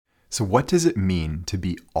So, what does it mean to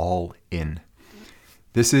be all in?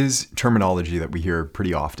 This is terminology that we hear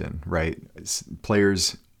pretty often, right?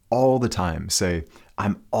 Players all the time say,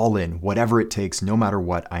 I'm all in, whatever it takes, no matter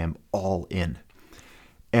what, I am all in.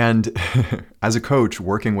 And as a coach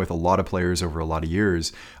working with a lot of players over a lot of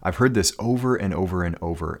years, I've heard this over and over and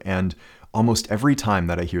over. And almost every time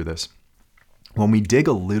that I hear this, when we dig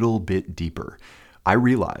a little bit deeper, I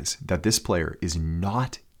realize that this player is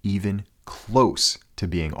not even close to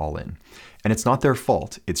being all in. And it's not their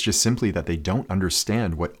fault. It's just simply that they don't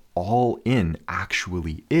understand what all in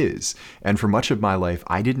actually is. And for much of my life,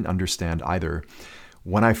 I didn't understand either.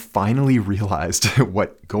 When I finally realized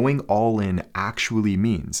what going all in actually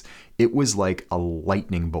means, it was like a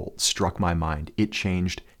lightning bolt struck my mind. It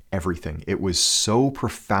changed everything. It was so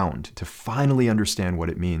profound to finally understand what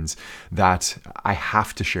it means that I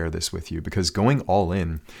have to share this with you, because going all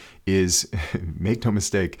in is, make no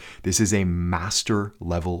mistake, this is a master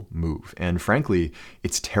level move. And frankly,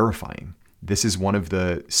 it's terrifying. This is one of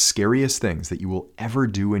the scariest things that you will ever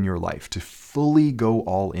do in your life, to fully go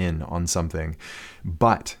all in on something.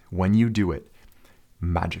 But when you do it,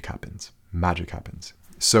 magic happens. Magic happens.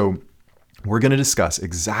 So we're going to discuss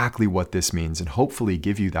exactly what this means and hopefully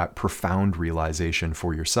give you that profound realization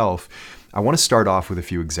for yourself. I want to start off with a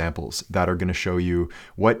few examples that are going to show you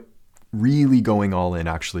what really going all in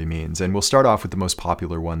actually means. And we'll start off with the most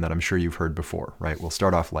popular one that I'm sure you've heard before, right? We'll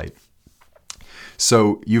start off light.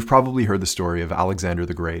 So you've probably heard the story of Alexander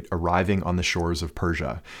the Great arriving on the shores of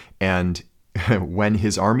Persia. And when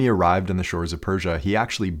his army arrived on the shores of Persia, he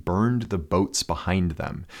actually burned the boats behind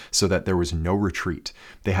them so that there was no retreat.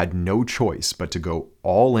 They had no choice but to go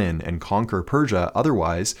all in and conquer Persia.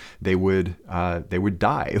 Otherwise, they would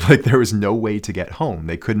die. Like, there was no way to get home.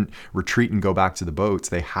 They couldn't retreat and go back to the boats.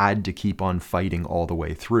 They had to keep on fighting all the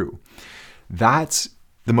way through. That's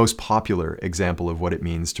the most popular example of what it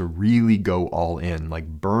means to really go all in, like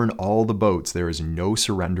burn all the boats. There is no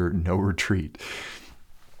surrender, no retreat.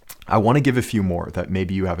 I want to give a few more that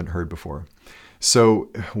maybe you haven't heard before.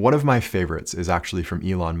 So one of my favorites is actually from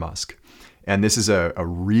Elon Musk. And this is a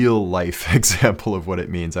real life example of what it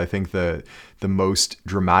means. I think the most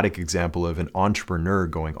dramatic example of an entrepreneur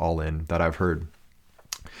going all in that I've heard.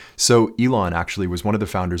 So Elon actually was one of the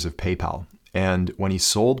founders of PayPal. And when he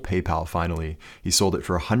sold PayPal finally, he sold it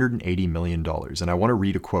for $180 million. And I want to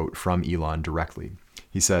read a quote from Elon directly.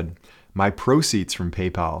 He said, "My proceeds from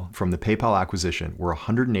PayPal, from the PayPal acquisition, were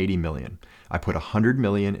 $180 million. I put $100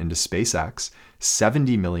 million into SpaceX,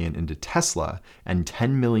 $70 million into Tesla, and $10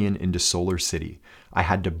 million into SolarCity. I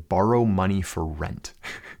had to borrow money for rent."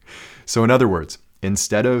 So in other words,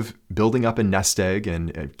 instead of building up a nest egg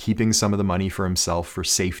and keeping some of the money for himself for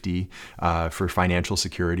safety, for financial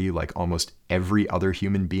security, like almost every other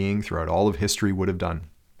human being throughout all of history would have done,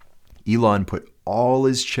 Elon put all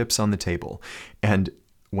his chips on the table and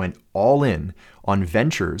went all in on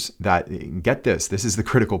ventures that, get this, this is the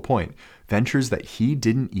critical point, ventures that he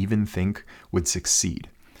didn't even think would succeed.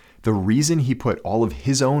 The reason he put all of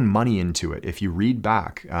his own money into it, if you read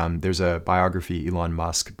back, there's a biography, Elon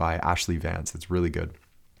Musk, by Ashley Vance, that's really good.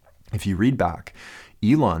 If you read back,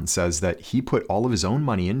 Elon says that he put all of his own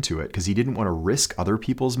money into it because he didn't want to risk other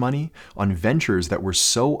people's money on ventures that were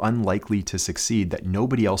so unlikely to succeed that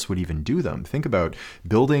nobody else would even do them. Think about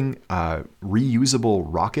building reusable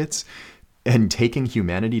rockets and taking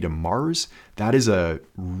humanity to Mars. That is a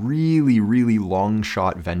really, really long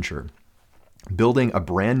shot venture. Building a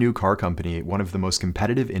brand new car company, one of the most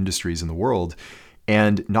competitive industries in the world,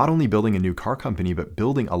 and not only building a new car company, but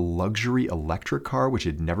building a luxury electric car, which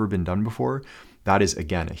had never been done before. That is,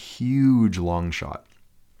 again, a huge long shot.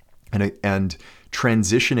 And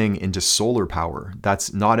transitioning into solar power,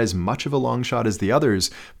 that's not as much of a long shot as the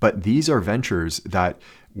others, but these are ventures that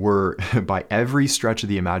were, by every stretch of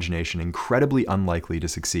the imagination, incredibly unlikely to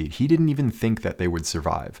succeed. He didn't even think that they would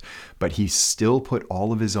survive, but he still put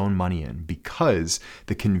all of his own money in because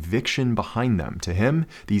the conviction behind them, to him,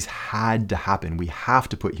 these had to happen. We have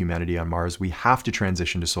to put humanity on Mars. We have to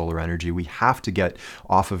transition to solar energy. We have to get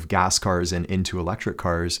off of gas cars and into electric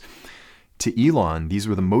cars. To Elon, these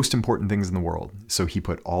were the most important things in the world. So he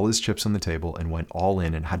put all his chips on the table and went all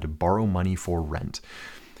in and had to borrow money for rent.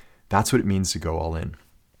 That's what it means to go all in.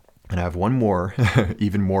 And I have one more,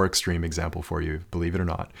 even more extreme example for you, believe it or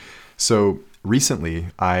not. So recently,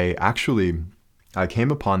 I came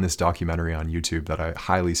upon this documentary on YouTube that I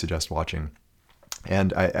highly suggest watching.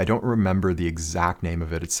 And I don't remember the exact name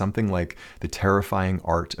of it. It's something like The Terrifying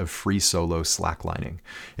Art of Free Solo Slacklining.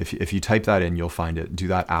 If you type that in, you'll find it. Do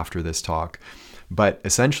that after this talk. But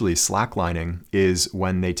essentially, slacklining is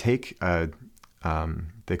when they take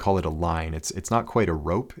They call it a line. It's not quite a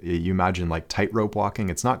rope. You imagine like tightrope walking.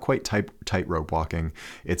 It's not quite tightrope walking.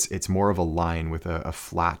 It's more of a line with a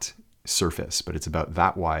flat surface, but it's about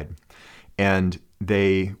that wide. And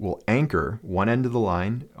they will anchor one end of the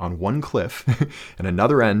line on one cliff and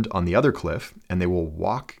another end on the other cliff, and they will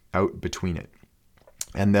walk out between it.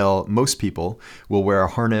 And most people will wear a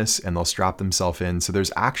harness and they'll strap themselves in. So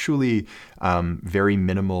there's actually very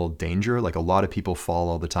minimal danger. Like, a lot of people fall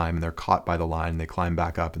all the time and they're caught by the line, and they climb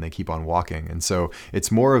back up and they keep on walking. And so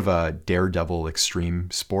it's more of a daredevil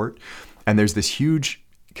extreme sport. And there's this huge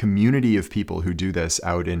community of people who do this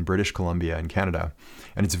out in British Columbia and Canada.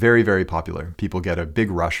 And it's very, very popular. People get a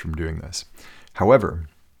big rush from doing this. However,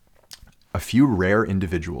 a few rare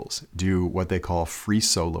individuals do what they call free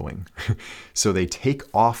soloing. So they take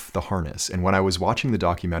off the harness. And when I was watching the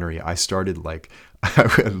documentary, I started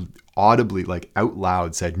audibly, out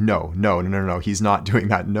loud said, no, he's not doing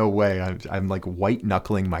that. No way. I'm like white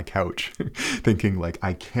knuckling my couch thinking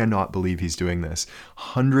I cannot believe he's doing this.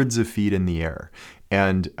 Hundreds of feet in the air.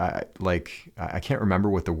 And I can't remember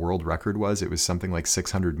what the world record was. It was something like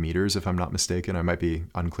 600 meters, if I'm not mistaken. I might be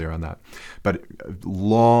unclear on that. But a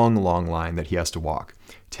long, long line that he has to walk.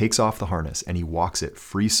 Takes off the harness and he walks it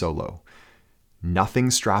free solo.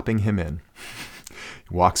 Nothing strapping him in.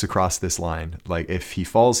 Walks across this line. If he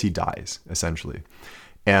falls, he dies, essentially.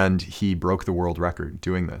 And he broke the world record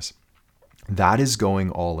doing this. That is going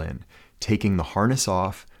all in. Taking the harness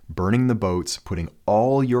off, burning the boats, putting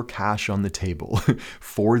all your cash on the table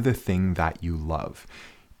for the thing that you love.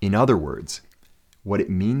 In other words, what it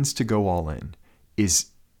means to go all in is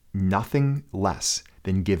nothing less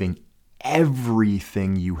than giving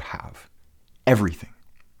everything you have. Everything.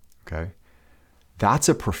 Okay? That's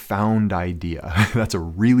a profound idea. That's a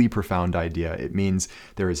really profound idea. It means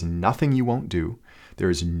there is nothing you won't do. There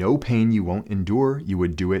is no pain you won't endure. You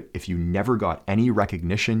would do it if you never got any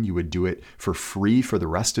recognition. You would do it for free for the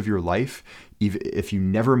rest of your life. If you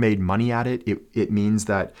never made money at it, it means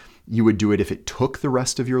that you would do it if it took the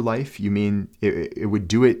rest of your life. You mean it would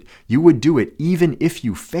do it. You would do it even if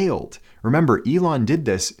you failed. Remember, Elon did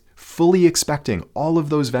this fully expecting all of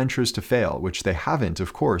those ventures to fail, which they haven't,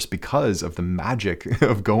 of course, because of the magic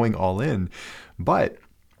of going all in. But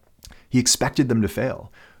he expected them to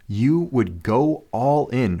fail. You would go all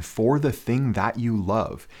in for the thing that you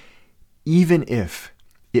love, even if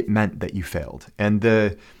it meant that you failed. And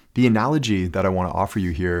the analogy that I want to offer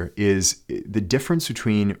you here is the difference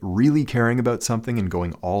between really caring about something and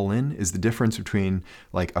going all in is the difference between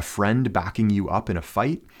a friend backing you up in a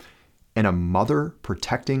fight and a mother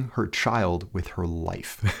protecting her child with her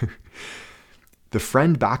life. The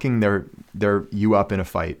friend backing you up in a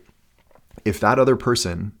fight, if that other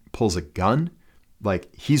person pulls a gun,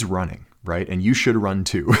 he's running, right? And you should run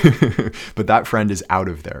too. But that friend is out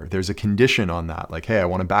of there. There's a condition on that. Hey, I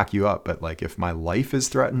want to back you up. But if my life is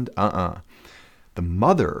threatened, The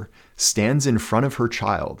mother stands in front of her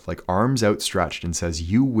child, arms outstretched, and says,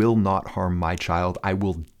 "You will not harm my child. I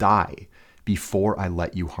will die before I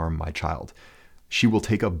let you harm my child." She will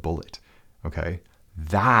take a bullet. Okay.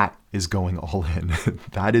 That is going all in.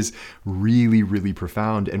 That is really, really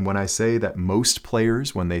profound. And when I say that most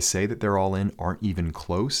players, when they say that they're all in, aren't even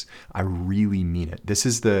close, I really mean it. This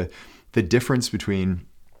is the difference between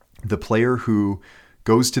the player who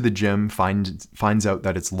goes to the gym, finds out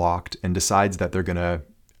that it's locked, and decides that they're going to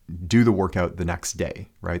do the workout the next day,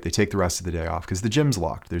 right? They take the rest of the day off because the gym's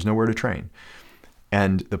locked. There's nowhere to train.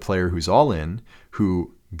 And the player who's all in,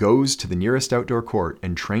 who goes to the nearest outdoor court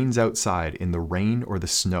and trains outside in the rain or the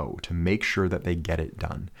snow to make sure that they get it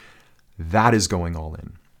done. That is going all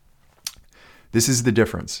in. This is the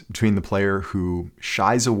difference between the player who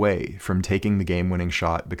shies away from taking the game-winning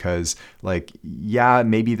shot because,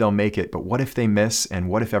 maybe they'll make it, but what if they miss? And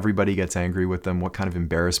what if everybody gets angry with them? What kind of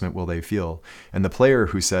embarrassment will they feel? And the player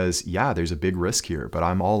who says, yeah, there's a big risk here, but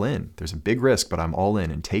I'm all in. There's a big risk, but I'm all in,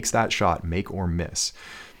 and takes that shot, make or miss.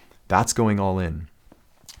 That's going all in.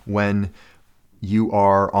 When you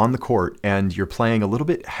are on the court and you're playing a little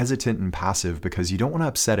bit hesitant and passive because you don't want to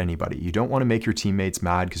upset anybody. You don't want to make your teammates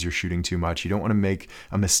mad because you're shooting too much. You don't want to make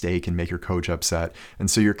a mistake and make your coach upset. And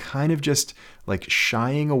so you're kind of just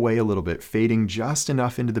shying away a little bit, fading just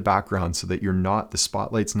enough into the background so that the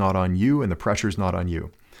spotlight's not on you and the pressure's not on you.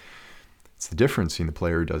 It's the difference between the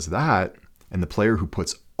player who does that and the player who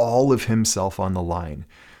puts all of himself on the line.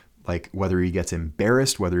 Whether he gets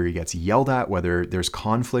embarrassed, whether he gets yelled at, whether there's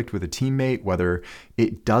conflict with a teammate, whether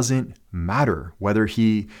it doesn't matter, whether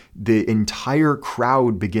the entire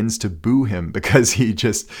crowd begins to boo him because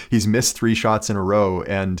he's missed 3 shots in a row.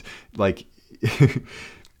 And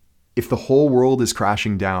if the whole world is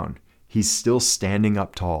crashing down, he's still standing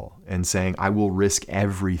up tall and saying, I will risk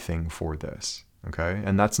everything for this. Okay.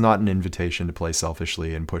 And that's not an invitation to play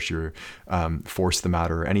selfishly and push your, force the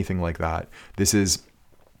matter or anything like that. This is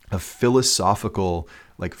a philosophical,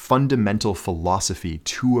 like fundamental philosophy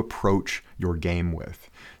to approach your game with.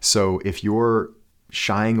 So if you're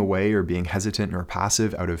shying away or being hesitant or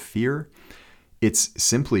passive out of fear, it's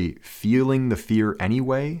simply feeling the fear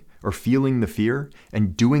anyway, or feeling the fear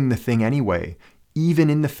and doing the thing anyway, even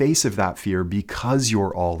in the face of that fear, because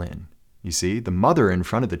you're all in. You see, the mother in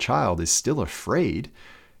front of the child is still afraid.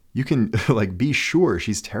 You can like be sure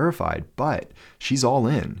she's terrified, but she's all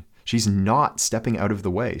in. She's not stepping out of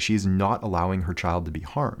the way. She's not allowing her child to be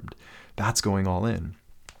harmed. That's going all in.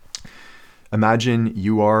 Imagine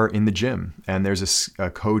you are in the gym and there's a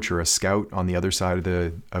coach or a scout on the other side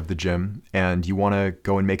of the gym, and you want to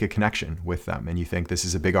go and make a connection with them. And you think, this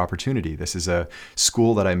is a big opportunity. This is a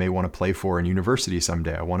school that I may want to play for in university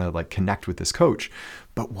someday. I want to like connect with this coach.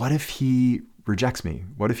 But what if he rejects me?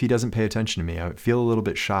 What if he doesn't pay attention to me? I feel a little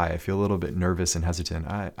bit shy. I feel a little bit nervous and hesitant.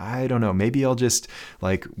 I don't know. Maybe I'll just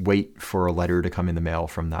like wait for a letter to come in the mail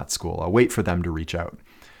from that school. I'll wait for them to reach out.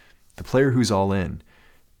 The player who's all in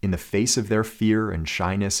the face of their fear and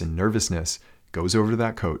shyness and nervousness, goes over to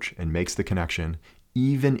that coach and makes the connection,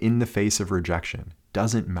 even in the face of rejection.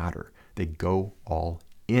 Doesn't matter. They go all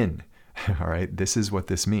in. All right. This is what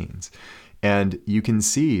this means. And you can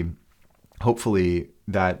see, hopefully,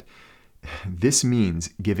 that this means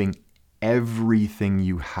giving everything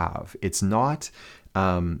you have. It's not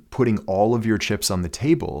putting all of your chips on the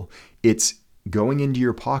table. It's going into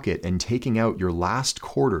your pocket and taking out your last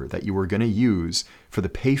quarter that you were going to use for the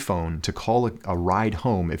payphone to call a ride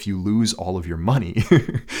home if you lose all of your money.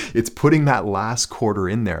 It's putting that last quarter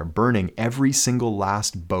in there, burning every single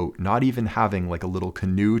last boat, not even having like a little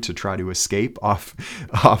canoe to try to escape off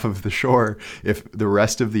of the shore. If the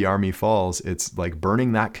rest of the army falls, it's like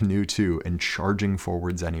burning that canoe too and charging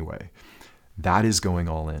forwards anyway. That is going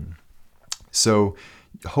all in. So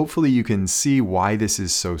hopefully you can see why this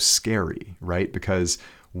is so scary, right? Because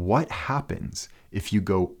what happens if you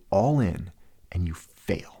go all in and you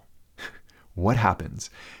fail? What happens?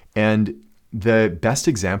 And the best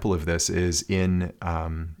example of this is in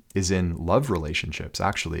love relationships,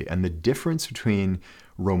 actually. And the difference between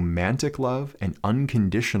romantic love and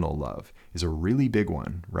unconditional love is a really big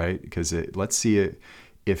one, right? Because let's see it.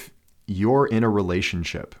 If you're in a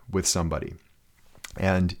relationship with somebody,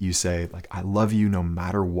 and you say, like, I love you no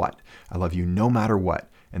matter what. I love you no matter what.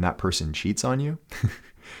 And that person cheats on you.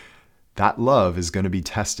 That love is going to be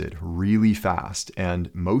tested really fast. And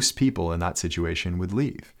most people in that situation would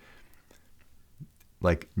leave.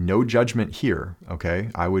 Like, no judgment here, okay?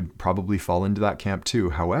 I would probably fall into that camp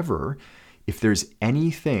too. However, if there's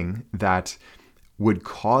anything that would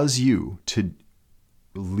cause you to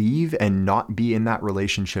leave and not be in that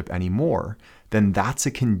relationship anymore, then that's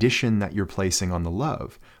a condition that you're placing on the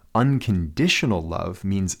love. Unconditional love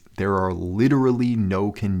means there are literally no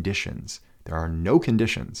conditions. There are no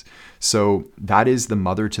conditions. So that is the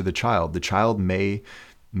mother to the child. The child may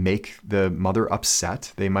make the mother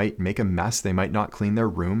upset. They might make a mess. They might not clean their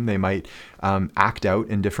room. They might act out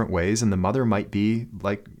in different ways. And the mother might be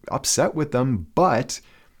like upset with them, but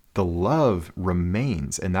the love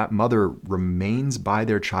remains, and that mother remains by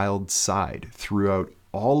their child's side throughout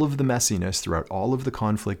all of the messiness, throughout all of the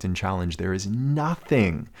conflict and challenge. There is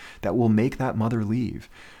nothing that will make that mother leave.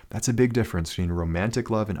 That's a big difference between romantic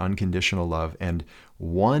love and unconditional love. And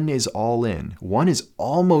one is all in. One is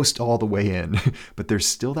almost all the way in, but there's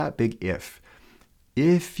still that big if.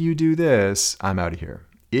 If you do this, I'm out of here.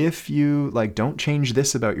 If you like, don't change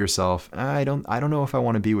this about yourself, I don't know if I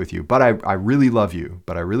want to be with you, but I really love you,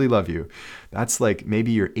 That's like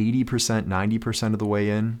maybe you're 80%, 90% of the way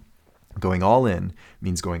in. Going all in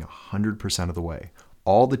means going 100% of the way.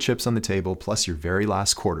 All the chips on the table plus your very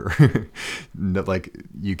last quarter. Like,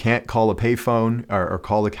 you can't call a payphone or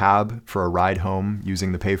call a cab for a ride home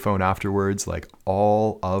using the payphone afterwards. Like,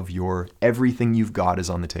 all of everything you've got is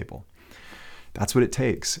on the table. That's what it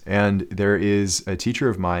takes. And there is a teacher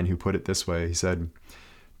of mine who put it this way. He said,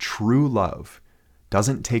 true love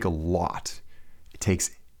doesn't take a lot. It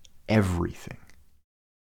takes everything.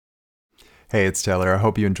 Hey, it's Taylor. I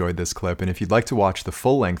hope you enjoyed this clip. And if you'd like to watch the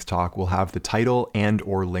full-length talk, we'll have the title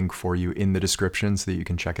and/or link for you in the description so that you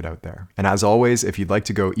can check it out there. And as always, if you'd like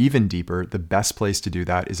to go even deeper, the best place to do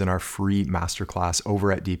that is in our free masterclass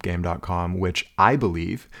over at deepgame.com, which I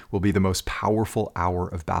believe will be the most powerful hour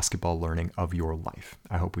of basketball learning of your life.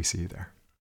 I hope we see you there.